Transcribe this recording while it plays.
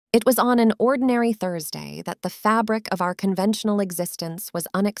It was on an ordinary Thursday that the fabric of our conventional existence was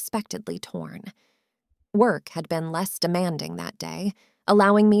unexpectedly torn. Work had been less demanding that day,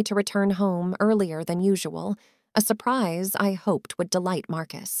 allowing me to return home earlier than usual, a surprise I hoped would delight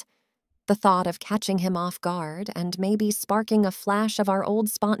Marcus. The thought of catching him off guard and maybe sparking a flash of our old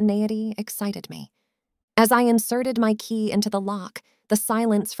spontaneity excited me. As I inserted my key into the lock, the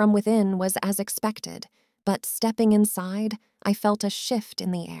silence from within was as expected, but stepping inside, I felt a shift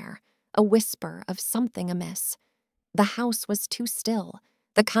in the air, a whisper of something amiss. The house was too still,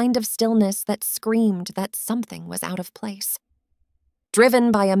 the kind of stillness that screamed that something was out of place.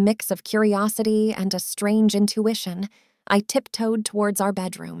 Driven by a mix of curiosity and a strange intuition, I tiptoed towards our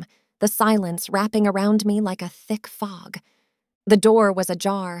bedroom, the silence wrapping around me like a thick fog. The door was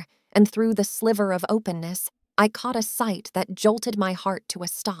ajar, and through the sliver of openness, I caught a sight that jolted my heart to a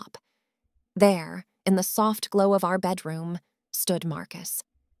stop. There, in the soft glow of our bedroom, stood Marcus.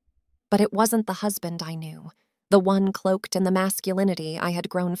 But it wasn't the husband I knew, the one cloaked in the masculinity I had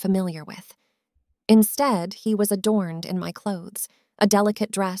grown familiar with. Instead, he was adorned in my clothes, a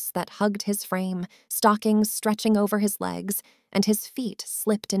delicate dress that hugged his frame, stockings stretching over his legs, and his feet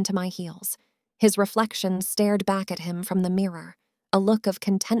slipped into my heels. His reflection stared back at him from the mirror, a look of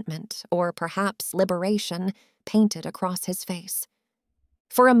contentment, or perhaps liberation, painted across his face.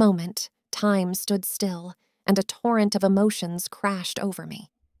 For a moment, time stood still, and a torrent of emotions crashed over me.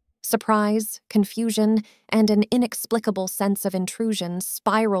 Surprise, confusion, and an inexplicable sense of intrusion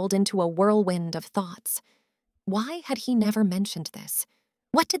spiraled into a whirlwind of thoughts. Why had he never mentioned this?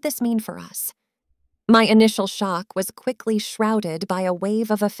 What did this mean for us? My initial shock was quickly shrouded by a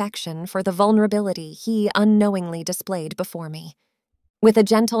wave of affection for the vulnerability he unknowingly displayed before me. With a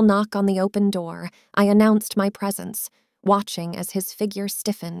gentle knock on the open door, I announced my presence, watching as his figure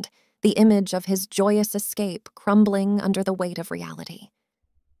stiffened, the image of his joyous escape crumbling under the weight of reality.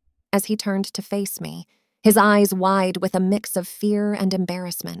 As he turned to face me, his eyes wide with a mix of fear and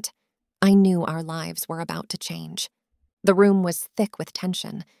embarrassment, I knew our lives were about to change. The room was thick with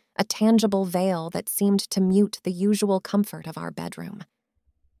tension, a tangible veil that seemed to mute the usual comfort of our bedroom.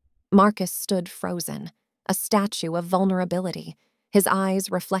 Marcus stood frozen, a statue of vulnerability, his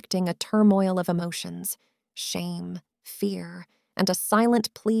eyes reflecting a turmoil of emotions, shame, fear, and a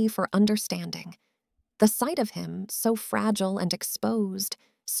silent plea for understanding. The sight of him, so fragile and exposed,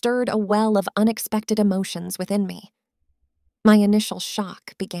 stirred a well of unexpected emotions within me. My initial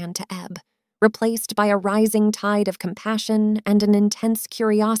shock began to ebb, replaced by a rising tide of compassion and an intense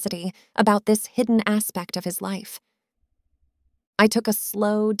curiosity about this hidden aspect of his life. I took a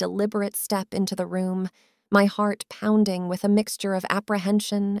slow, deliberate step into the room, my heart pounding with a mixture of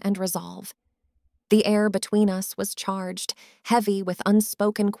apprehension and resolve. The air between us was charged, heavy with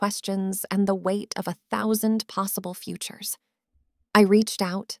unspoken questions and the weight of 1,000 possible futures. I reached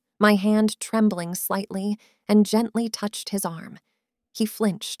out, my hand trembling slightly, and gently touched his arm. He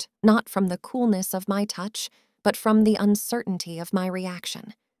flinched, not from the coolness of my touch, but from the uncertainty of my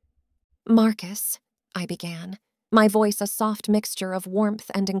reaction. "Marcus," I began, my voice a soft mixture of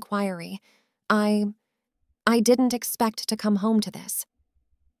warmth and inquiry, I didn't expect to come home to this.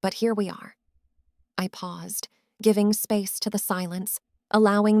 But here we are." I paused, giving space to the silence,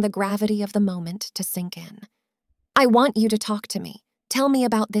 allowing the gravity of the moment to sink in. "I want you to talk to me. Tell me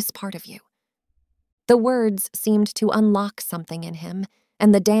about this part of you." The words seemed to unlock something in him,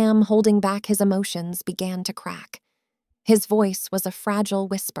 and the dam holding back his emotions began to crack. His voice was a fragile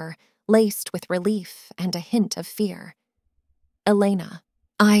whisper, laced with relief and a hint of fear. "Elena,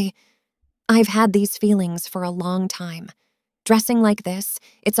 I've had these feelings for a long time. Dressing like this,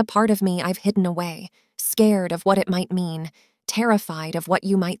 it's a part of me I've hidden away, scared of what it might mean, terrified of what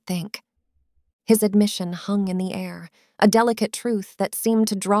you might think." His admission hung in the air, a delicate truth that seemed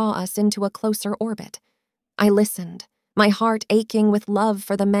to draw us into a closer orbit. I listened, my heart aching with love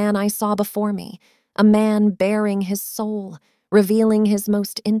for the man I saw before me, a man bearing his soul, revealing his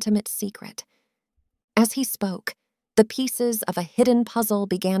most intimate secret. As he spoke, the pieces of a hidden puzzle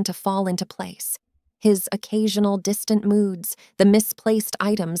began to fall into place. His occasional distant moods, the misplaced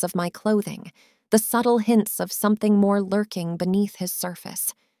items of my clothing, the subtle hints of something more lurking beneath his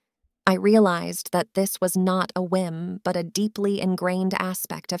surface. I realized that this was not a whim, but a deeply ingrained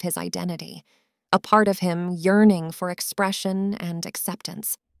aspect of his identity, a part of him yearning for expression and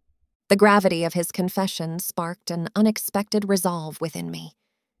acceptance. The gravity of his confession sparked an unexpected resolve within me.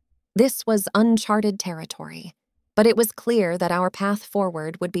 This was uncharted territory, but it was clear that our path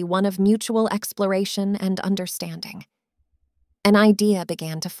forward would be one of mutual exploration and understanding. An idea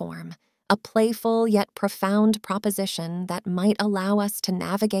began to form, a playful yet profound proposition that might allow us to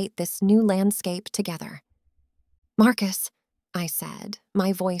navigate this new landscape together. "Marcus, I said,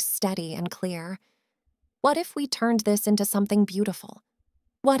 my voice steady and clear. What if we turned this into something beautiful?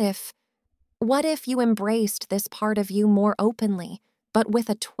 What if you embraced this part of you more openly, but with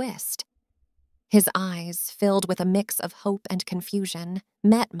a twist? His eyes, filled with a mix of hope and confusion,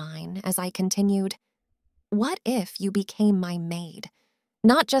 met mine as I continued. What if you became my maid?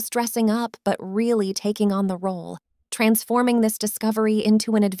 Not just dressing up, but really taking on the role, transforming this discovery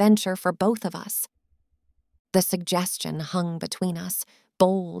into an adventure for both of us. The suggestion hung between us,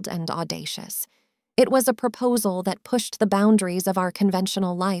 bold and audacious. It was a proposal that pushed the boundaries of our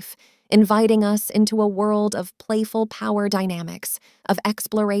conventional life, inviting us into a world of playful power dynamics, of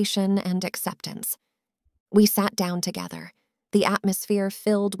exploration and acceptance. We sat down together, the atmosphere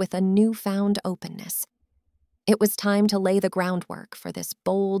filled with a newfound openness. It was time to lay the groundwork for this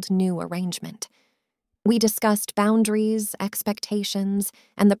bold new arrangement. We discussed boundaries, expectations,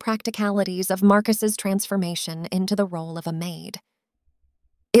 and the practicalities of Marcus's transformation into the role of a maid.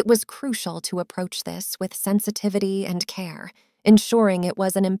 It was crucial to approach this with sensitivity and care, ensuring it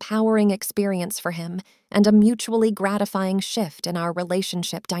was an empowering experience for him and a mutually gratifying shift in our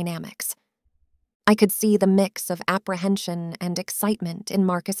relationship dynamics. I could see the mix of apprehension and excitement in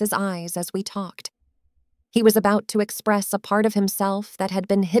Marcus's eyes as we talked. He was about to express a part of himself that had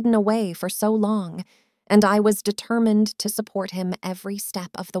been hidden away for so long, and I was determined to support him every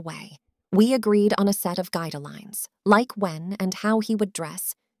step of the way. We agreed on a set of guidelines, like when and how he would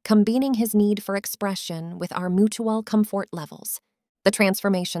dress, combining his need for expression with our mutual comfort levels. The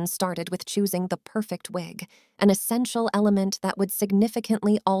transformation started with choosing the perfect wig, an essential element that would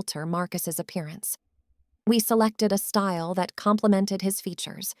significantly alter Marcus's appearance. We selected a style that complemented his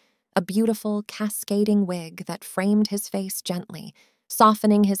features, a beautiful, cascading wig that framed his face gently,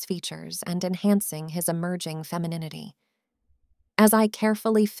 softening his features and enhancing his emerging femininity. As I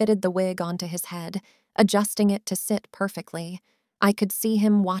carefully fitted the wig onto his head, adjusting it to sit perfectly, I could see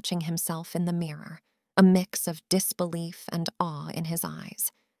him watching himself in the mirror, a mix of disbelief and awe in his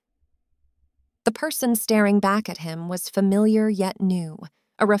eyes. The person staring back at him was familiar yet new,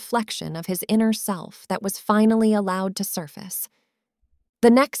 a reflection of his inner self that was finally allowed to surface. The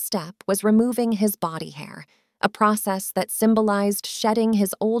next step was removing his body hair, a process that symbolized shedding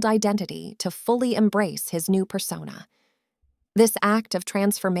his old identity to fully embrace his new persona. This act of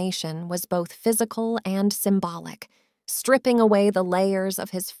transformation was both physical and symbolic, stripping away the layers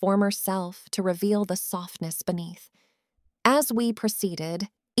of his former self to reveal the softness beneath. As we proceeded,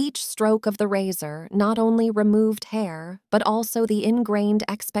 each stroke of the razor not only removed hair, but also the ingrained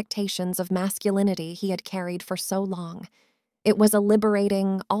expectations of masculinity he had carried for so long. It was a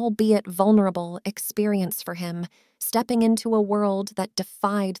liberating, albeit vulnerable, experience for him, stepping into a world that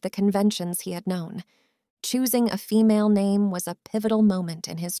defied the conventions he had known. Choosing a female name was a pivotal moment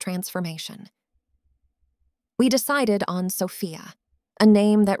in his transformation. We decided on Sophia, a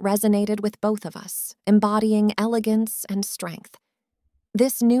name that resonated with both of us, embodying elegance and strength.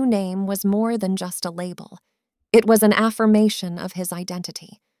 This new name was more than just a label. It was an affirmation of his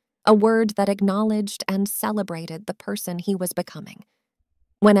identity, a word that acknowledged and celebrated the person he was becoming.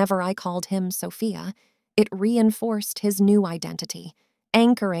 Whenever I called him Sophia, it reinforced his new identity,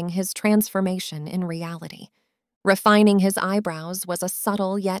 anchoring his transformation in reality. Refining his eyebrows was a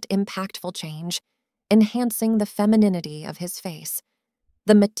subtle yet impactful change, enhancing the femininity of his face.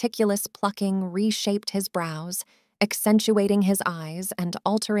 The meticulous plucking reshaped his brows, accentuating his eyes and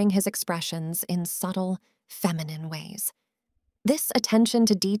altering his expressions in subtle, feminine ways. This attention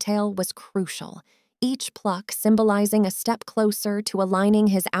to detail was crucial, each pluck symbolizing a step closer to aligning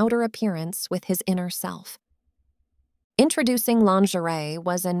his outer appearance with his inner self. Introducing lingerie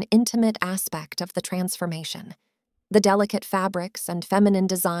was an intimate aspect of the transformation. The delicate fabrics and feminine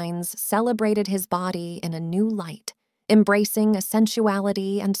designs celebrated his body in a new light, embracing a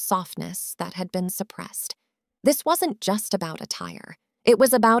sensuality and softness that had been suppressed. This wasn't just about attire. It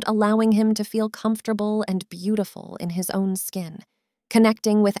was about allowing him to feel comfortable and beautiful in his own skin,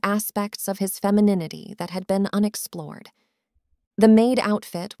 connecting with aspects of his femininity that had been unexplored. The maid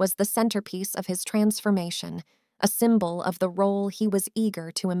outfit was the centerpiece of his transformation, a symbol of the role he was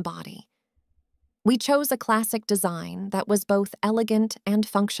eager to embody. We chose a classic design that was both elegant and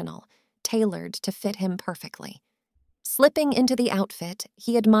functional, tailored to fit him perfectly. Slipping into the outfit,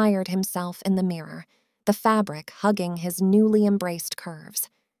 he admired himself in the mirror, the fabric hugging his newly embraced curves.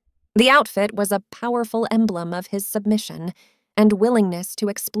 The outfit was a powerful emblem of his submission and willingness to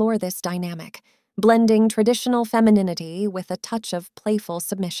explore this dynamic, blending traditional femininity with a touch of playful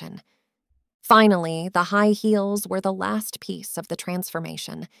submission. Finally, the high heels were the last piece of the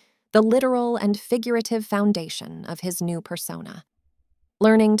transformation, the literal and figurative foundation of his new persona.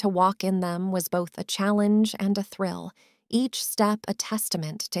 Learning to walk in them was both a challenge and a thrill, each step a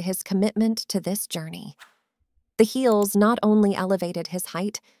testament to his commitment to this journey. The heels not only elevated his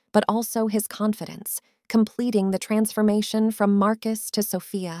height, but also his confidence, completing the transformation from Marcus to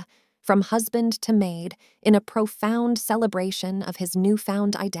Sophia, from husband to maid, in a profound celebration of his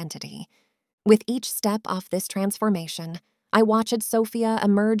newfound identity. With each step off this transformation, I watched Sophia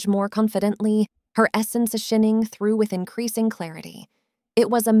emerge more confidently, her essence shining through with increasing clarity. It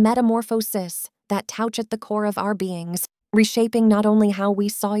was a metamorphosis that touched the core of our beings, reshaping not only how we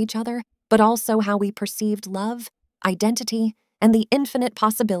saw each other, but also how we perceived love, identity, and the infinite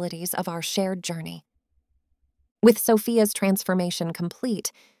possibilities of our shared journey. With Sophia's transformation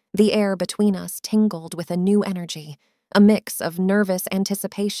complete, the air between us tingled with a new energy, a mix of nervous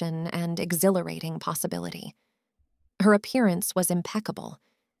anticipation and exhilarating possibility. Her appearance was impeccable,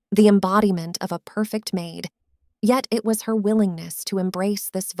 the embodiment of a perfect maid, yet it was her willingness to embrace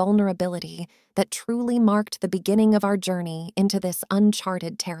this vulnerability that truly marked the beginning of our journey into this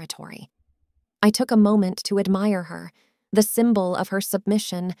uncharted territory. I took a moment to admire her, the symbol of her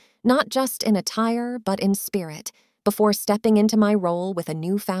submission, not just in attire but in spirit, before stepping into my role with a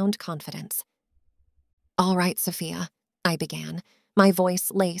newfound confidence. "All right, Sophia," I began, my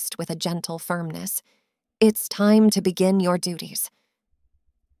voice laced with a gentle firmness. "It's time to begin your duties."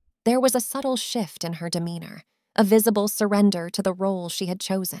 There was a subtle shift in her demeanor, a visible surrender to the role she had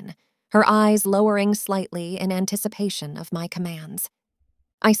chosen, her eyes lowering slightly in anticipation of my commands.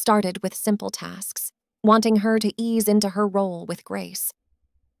 I started with simple tasks, wanting her to ease into her role with grace.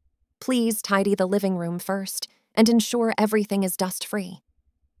 "Please tidy the living room first and ensure everything is dust-free."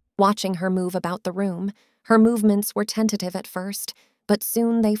 Watching her move about the room, her movements were tentative at first, but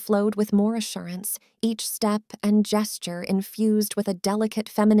soon they flowed with more assurance, each step and gesture infused with a delicate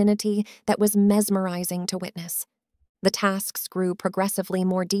femininity that was mesmerizing to witness. The tasks grew progressively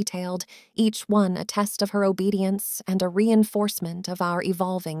more detailed, each one a test of her obedience and a reinforcement of our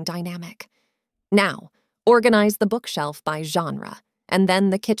evolving dynamic. "Now, organize the bookshelf by genre, and then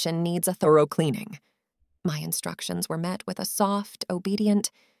the kitchen needs a thorough cleaning." My instructions were met with a soft,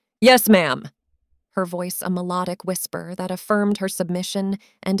 obedient, "Yes, ma'am," her voice a melodic whisper that affirmed her submission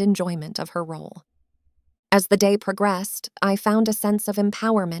and enjoyment of her role. As the day progressed, I found a sense of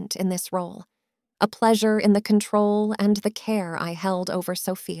empowerment in this role, a pleasure in the control and the care I held over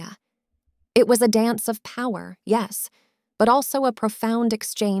Sophia. It was a dance of power, yes, but also a profound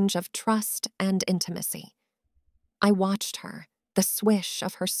exchange of trust and intimacy. I watched her, the swish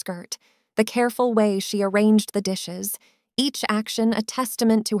of her skirt, the careful way she arranged the dishes, each action a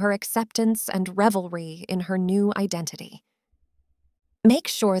testament to her acceptance and revelry in her new identity. "Make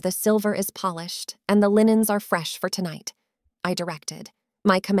sure the silver is polished and the linens are fresh for tonight," I directed,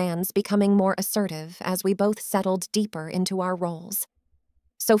 my commands becoming more assertive as we both settled deeper into our roles.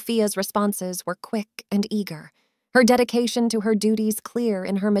 Sophia's responses were quick and eager, her dedication to her duties clear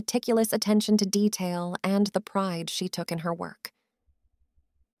in her meticulous attention to detail and the pride she took in her work.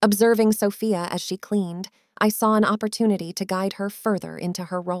 Observing Sophia as she cleaned, I saw an opportunity to guide her further into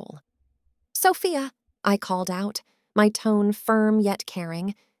her role. "Sophia," I called out, my tone firm yet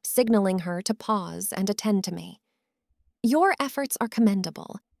caring, signaling her to pause and attend to me. "Your efforts are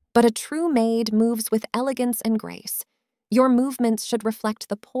commendable, but a true maid moves with elegance and grace. Your movements should reflect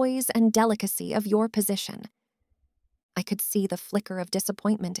the poise and delicacy of your position." I could see the flicker of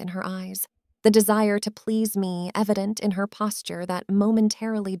disappointment in her eyes, the desire to please me evident in her posture that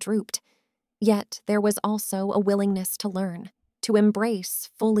momentarily drooped. Yet there was also a willingness to learn, to embrace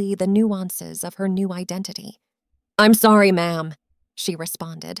fully the nuances of her new identity. "I'm sorry, ma'am," she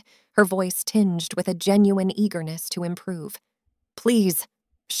responded, her voice tinged with a genuine eagerness to improve. "Please,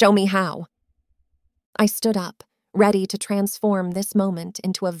 show me how." I stood up, ready to transform this moment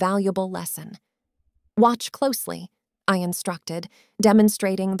into a valuable lesson. "Watch closely," I instructed,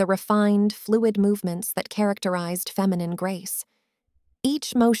 demonstrating the refined, fluid movements that characterized feminine grace.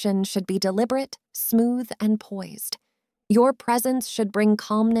 Each motion should be deliberate, smooth, and poised. Your presence should bring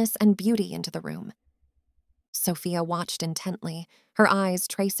calmness and beauty into the room. Sophia watched intently, her eyes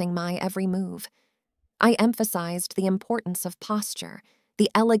tracing my every move. I emphasized the importance of posture, the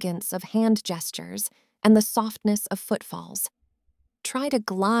elegance of hand gestures, and the softness of footfalls. Try to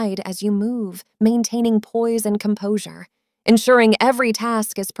glide as you move, maintaining poise and composure, ensuring every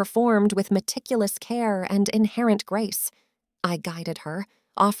task is performed with meticulous care and inherent grace. I guided her,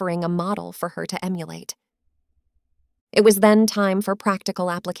 offering a model for her to emulate. It was then time for practical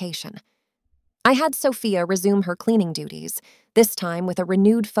application. I had Sophia resume her cleaning duties, this time with a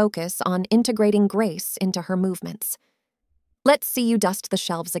renewed focus on integrating grace into her movements. "Let's see you dust the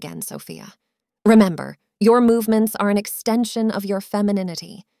shelves again, Sophia. Remember, your movements are an extension of your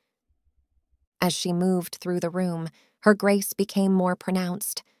femininity." As she moved through the room, Her grace became more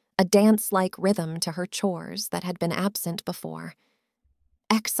pronounced, a dance-like rhythm to her chores that had been absent before.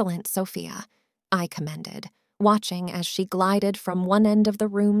 "Excellent, Sophia," I commended, watching as she glided from one end of the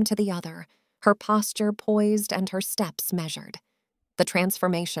room to the other, her posture poised and her steps measured. The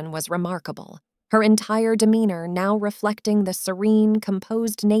transformation was remarkable, her entire demeanor now reflecting the serene,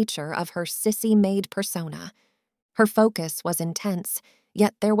 composed nature of her SISSY MAID persona. Her focus was intense,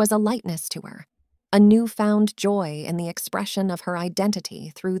 yet there was a lightness to her, a newfound joy in the expression of her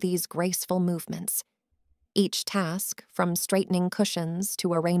identity through these graceful movements. Each task, from straightening cushions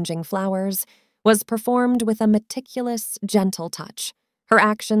to arranging flowers, was performed with a meticulous, gentle touch, her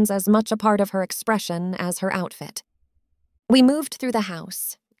actions as much a part of her expression as her outfit. We moved through the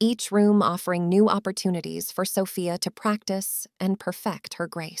house, each room offering new opportunities for Sophia to practice and perfect her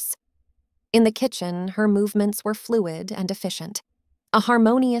grace. In the kitchen, her movements were fluid and efficient, a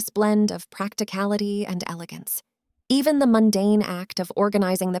harmonious blend of practicality and elegance. Even the mundane act of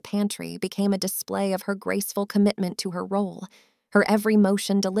organizing the pantry became a display of her graceful commitment to her role, her every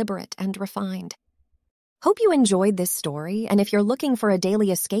motion deliberate and refined. Hope you enjoyed this story, and if you're looking for a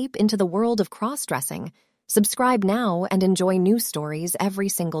daily escape into the world of cross-dressing, subscribe now and enjoy new stories every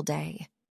single day.